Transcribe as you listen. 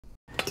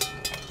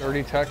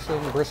Dirty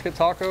Texan brisket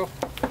taco.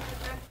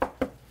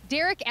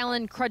 Derek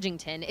Allen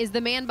Crudgington is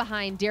the man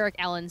behind Derek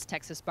Allen's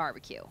Texas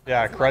Barbecue.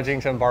 Yeah,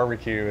 Crudgington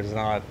barbecue is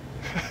not.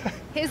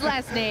 His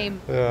last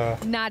name, Yeah.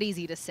 not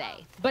easy to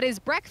say. But his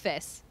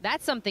breakfast,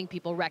 that's something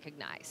people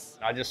recognize.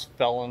 I just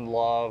fell in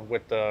love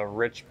with the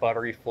rich,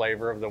 buttery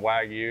flavor of the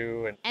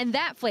Wagyu. And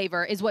that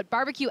flavor is what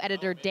barbecue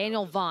editor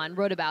Daniel Vaughn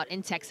wrote about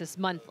in Texas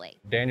Monthly.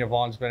 Daniel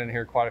Vaughn's been in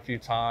here quite a few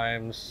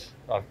times.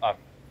 I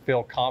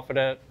feel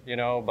confident, you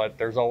know, but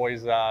there's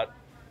always that,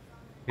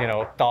 you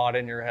know, thought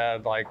in your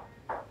head like,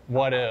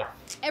 what if?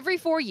 Every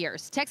 4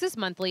 years, Texas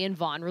Monthly and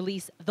Vaughn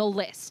release the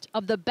list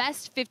of the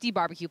best 50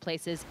 barbecue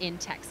places in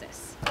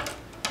Texas.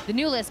 The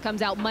new list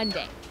comes out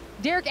Monday.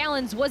 Derek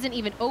Allen's wasn't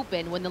even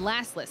open when the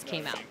last list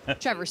came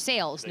out. Trevor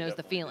Sales knows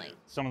the feeling.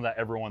 Some of that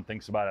everyone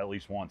thinks about at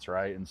least once,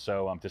 right? And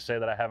so to say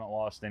that I haven't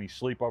lost any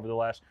sleep over the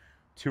last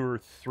 2 or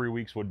 3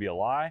 weeks would be a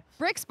lie.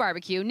 Bricks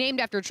Barbecue,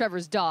 named after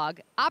Trevor's dog,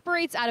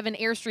 operates out of an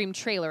Airstream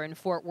trailer in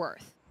Fort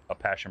Worth. A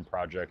passion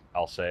project,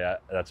 I'll say.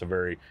 That's a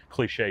very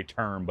cliche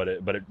term, but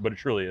it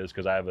truly is,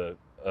 because I have a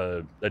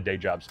day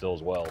job still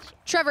as well. So.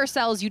 Trevor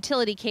sells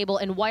utility cable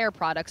and wire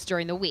products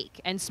during the week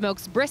and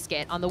smokes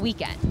brisket on the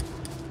weekend.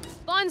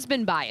 Vaughn's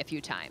been by a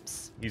few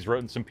times. He's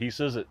written some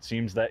pieces. It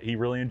seems that he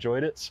really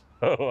enjoyed it,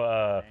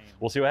 so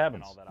we'll see what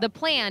happens. The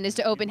plan is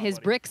to open his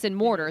bricks and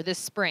mortar this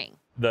spring.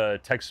 The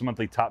Texas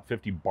Monthly Top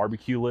 50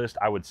 Barbecue list,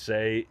 I would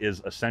say,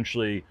 is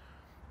essentially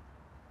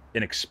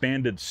an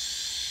expanded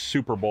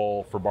Super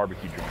Bowl for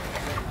barbecue joints.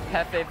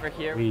 Cafe for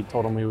here. We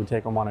told him we would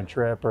take him on a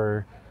trip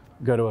or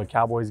go to a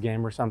Cowboys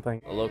game or something.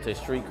 Elote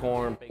street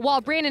corn.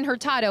 While Brandon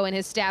Hurtado and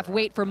his staff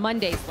wait for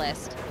Monday's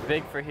list,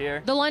 Big for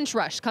here. the lunch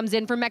rush comes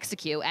in from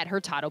Mexico at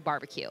Hurtado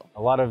Barbecue.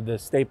 A lot of the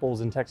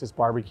staples in Texas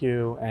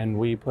barbecue, and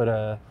we put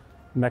a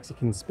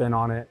Mexican spin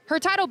on it.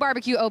 Hurtado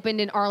Barbecue opened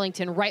in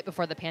Arlington right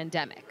before the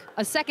pandemic.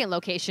 A second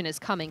location is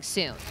coming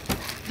soon.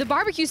 The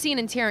barbecue scene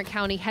in Tarrant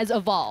County has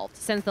evolved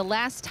since the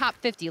last top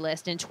 50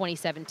 list in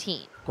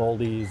 2017.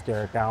 Goldie's,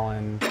 Derek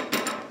Allen,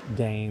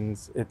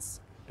 Danes,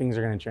 things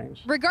are gonna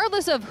change.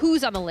 Regardless of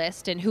who's on the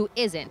list and who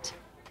isn't,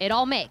 it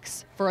all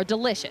makes for a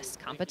delicious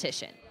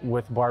competition.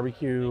 With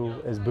barbecue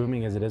as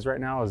booming as it is right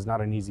now, is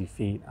not an easy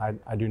feat.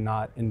 I do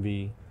not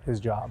envy his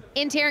job.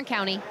 In Tarrant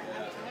County,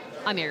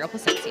 I'm Ariel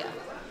Placencia.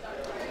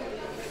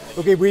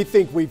 Okay, we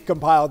think we've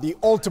compiled the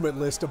ultimate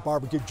list of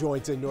barbecue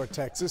joints in North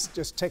Texas.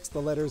 Just text the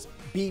letters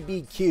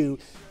BBQ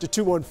to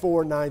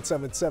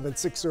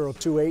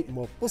 214-977-6028 and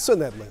we'll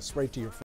send that list right to your phone.